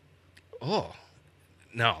 Oh.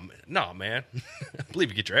 No, man. I believe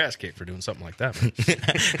you get your ass kicked for doing something like that.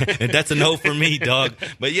 That's a no for me, dog.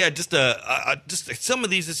 But yeah, just some of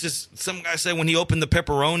these. It's just some guy said when he would open the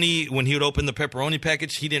pepperoni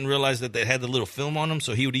package, he didn't realize that they had the little film on them,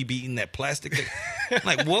 so he would be eating that plastic.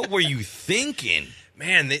 Like, what were you thinking?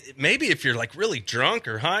 Man, maybe if you're like really drunk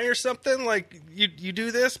or high or something, like you do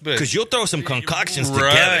this, but because you'll throw some concoctions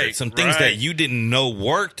together, some things that you didn't know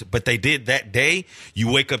worked, but they did that day.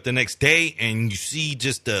 You wake up the next day and you see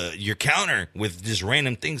just your counter with just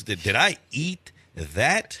random things. Did I eat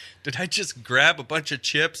that? Did I just grab a bunch of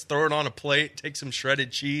chips, throw it on a plate, take some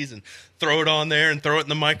shredded cheese, and throw it on there and throw it in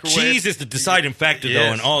the microwave? Cheese is the deciding factor,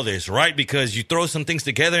 though, in all this, right? Because you throw some things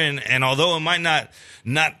together, and although it might not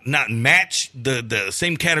match the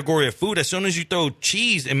same category of food, as soon as you throw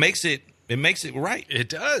cheese, it makes it right. It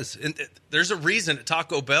does. And there's a reason at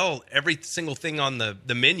Taco Bell, every single thing on the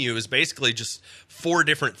menu is basically just 4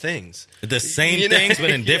 different things. The same things, but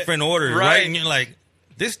in different orders, right? And you're like,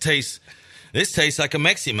 this tastes like a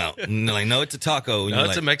Mexi melt. And they're like, no, it's a taco. And no, it's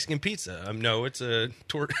like, a Mexican pizza. No, it's a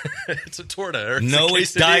torta. It's a torta. Or no,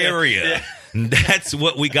 it's diarrhea. Yeah. That's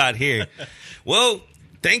what we got here. Well,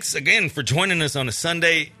 thanks again for joining us on a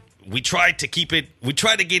Sunday. We tried to get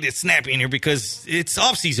it snappy in here because it's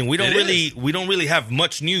off season. We don't really have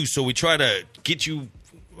much news, so we try to get you,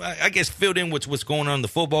 I guess, filled in what's going on in the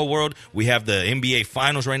football world. We have the NBA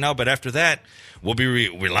Finals right now, but after that, we'll be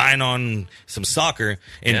relying on some soccer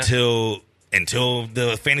until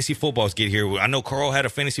the fantasy footballs get here. I know Carl had a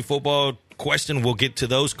fantasy football question. We'll get to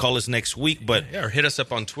those. Call us next week, but or hit us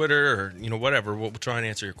up on Twitter or whatever. We'll try and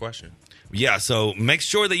answer your question. Yeah, so make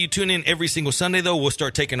sure that you tune in every single Sunday, though. We'll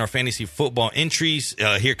start taking our fantasy football entries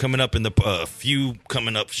here coming up in the few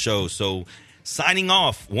coming up shows. So signing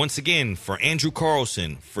off once again for Andrew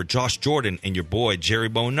Carlson, for Josh Jordan, and your boy Jerry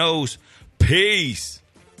Bo Knows. Peace.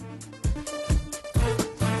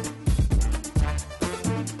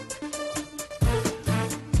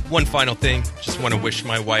 One final thing. Just want to wish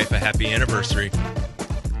my wife a happy anniversary.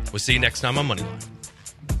 We'll see you next time on Moneyline.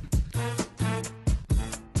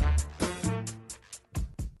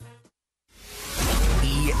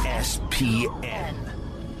 ESPN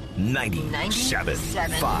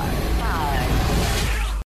 97.5.